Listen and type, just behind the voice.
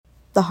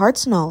The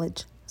Heart's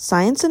Knowledge,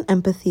 Science and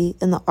Empathy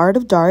in the Art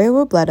of Dario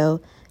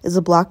Robledo is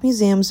the Block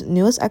Museum's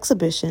newest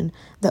exhibition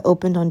that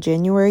opened on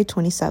January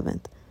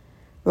 27th.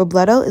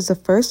 Robledo is the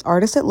first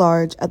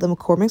artist-at-large at the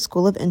McCormick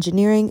School of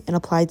Engineering and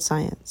Applied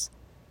Science.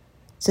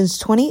 Since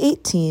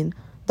 2018,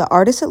 the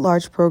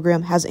Artist-at-Large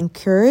program has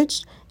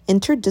encouraged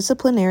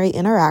interdisciplinary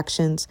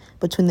interactions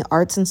between the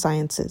arts and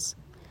sciences.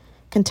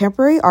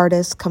 Contemporary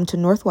artists come to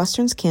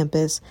Northwestern's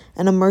campus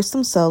and immerse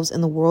themselves in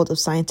the world of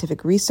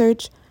scientific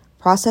research,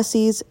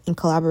 processes, and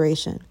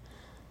collaboration.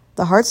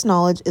 The Heart's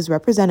Knowledge is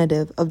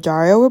representative of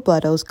Dario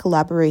Robledo's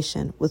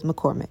collaboration with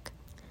McCormick.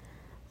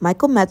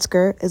 Michael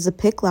Metzger is the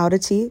Pick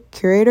Laudaty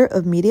Curator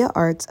of Media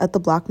Arts at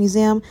the Block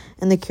Museum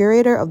and the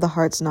curator of the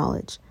Heart's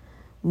Knowledge.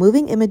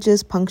 Moving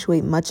images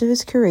punctuate much of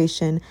his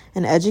curation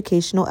and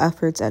educational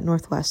efforts at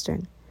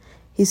Northwestern.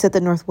 He said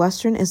that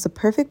Northwestern is the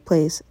perfect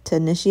place to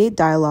initiate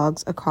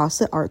dialogues across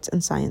the arts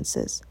and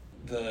sciences.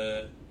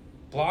 The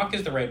Block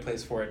is the right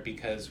place for it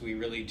because we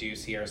really do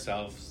see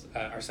ourselves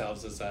as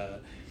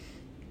an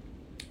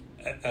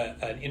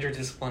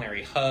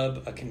interdisciplinary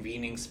hub, a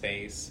convening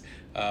space,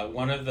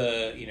 one of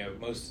the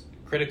most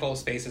critical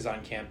spaces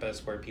on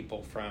campus where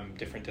people from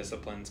different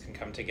disciplines can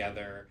come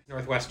together.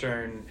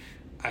 Northwestern,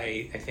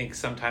 I think,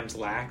 sometimes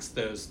lacks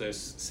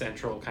those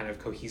central kind of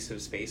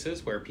cohesive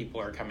spaces where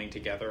people are coming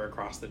together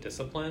across the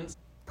disciplines.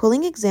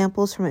 Pulling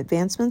examples from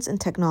advancements in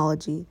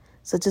technology,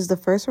 such as the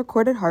first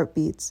recorded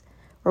heartbeats,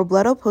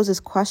 Robledo poses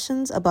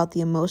questions about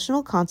the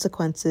emotional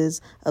consequences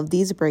of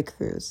these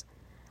breakthroughs.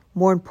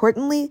 More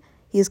importantly,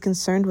 he is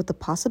concerned with the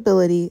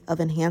possibility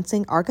of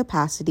enhancing our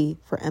capacity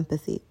for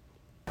empathy.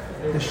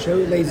 The show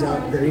lays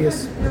out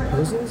various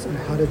proposals on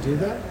how to do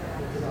that,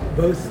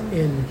 both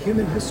in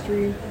human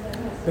history,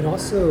 but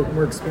also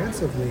more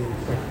expansively.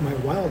 Like, my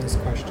wildest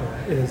question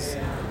is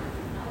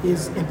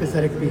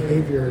empathetic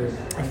behavior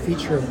a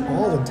feature of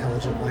all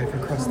intelligent life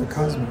across the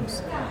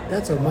cosmos?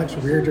 That's a much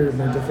weirder,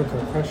 more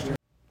difficult question.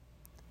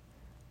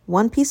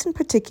 One piece in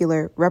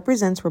particular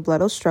represents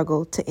Robledo's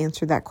struggle to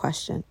answer that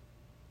question.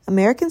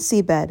 American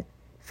Seabed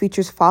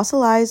features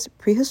fossilized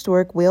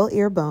prehistoric whale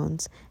ear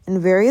bones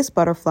and various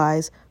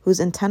butterflies whose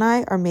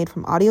antennae are made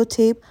from audio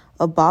tape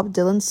of Bob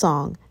Dylan's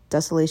song,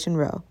 Desolation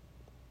Row.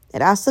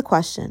 It asks the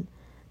question,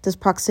 does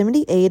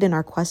proximity aid in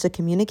our quest to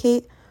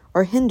communicate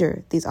or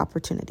hinder these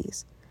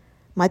opportunities?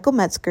 Michael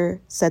Metzger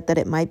said that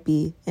it might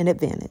be an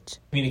advantage.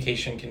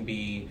 Communication can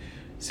be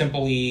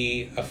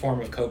simply a form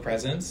of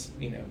co-presence,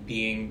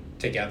 being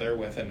together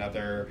with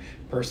another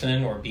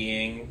person or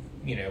being,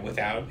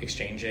 without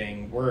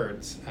exchanging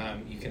words.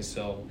 You can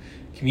still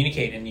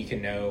communicate and you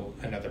can know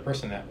another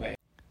person that way.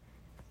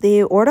 The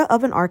Aorta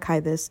of an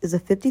Archivist is a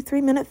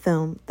 53-minute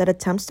film that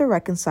attempts to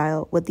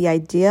reconcile with the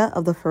idea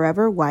of the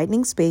forever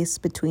widening space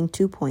between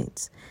 2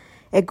 points.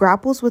 It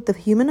grapples with the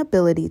human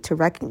ability to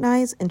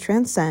recognize and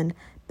transcend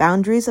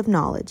boundaries of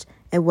knowledge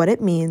and what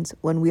it means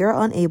when we are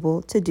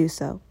unable to do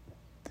so.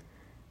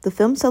 The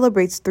film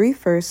celebrates 3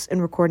 firsts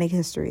in recording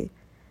history: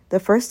 the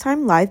first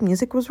time live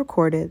music was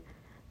recorded,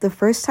 the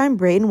first time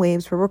brain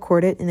waves were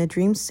recorded in a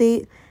dream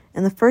state,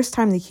 and the first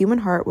time the human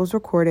heart was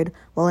recorded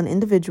while an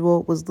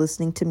individual was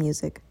listening to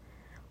music.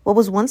 What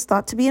was once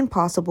thought to be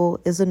impossible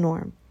is a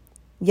norm.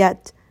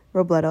 Yet,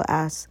 Robledo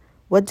asks,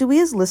 what do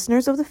we as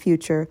listeners of the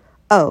future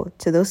owe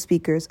to those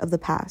speakers of the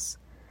past?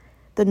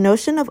 The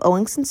notion of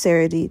owing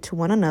sincerity to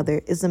one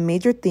another is the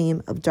major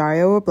theme of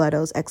Dario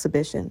Robledo's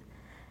exhibition.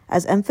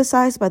 As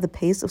emphasized by the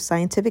pace of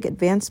scientific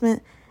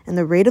advancement and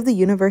the rate of the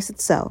universe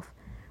itself,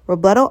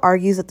 Robledo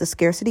argues that the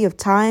scarcity of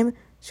time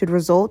should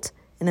result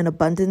in an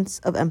abundance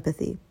of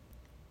empathy.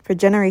 For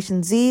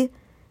Generation Z,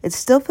 it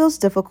still feels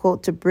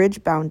difficult to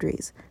bridge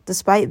boundaries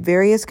despite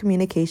various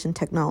communication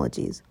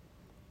technologies.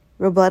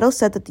 Robledo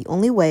said that the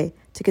only way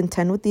to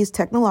contend with these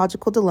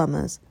technological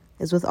dilemmas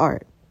is with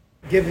art.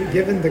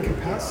 Given the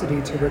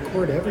capacity to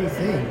record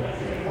everything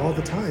all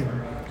the time,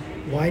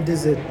 why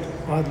does it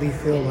oddly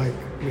feel like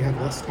we have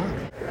less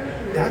time?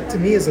 That to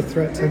me is a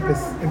threat to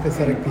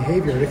empathetic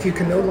behavior. If you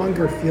can no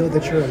longer feel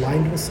that you're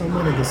aligned with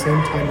someone in the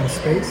same time and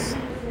space,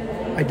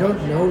 I don't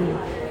know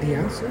the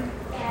answer,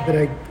 but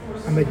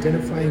I'm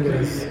identifying it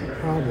as a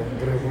problem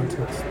that I want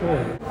to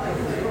explore.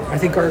 I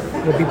think art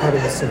will be part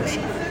of the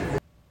solution.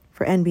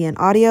 For NBN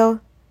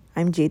Audio,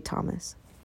 I'm Jade Thomas.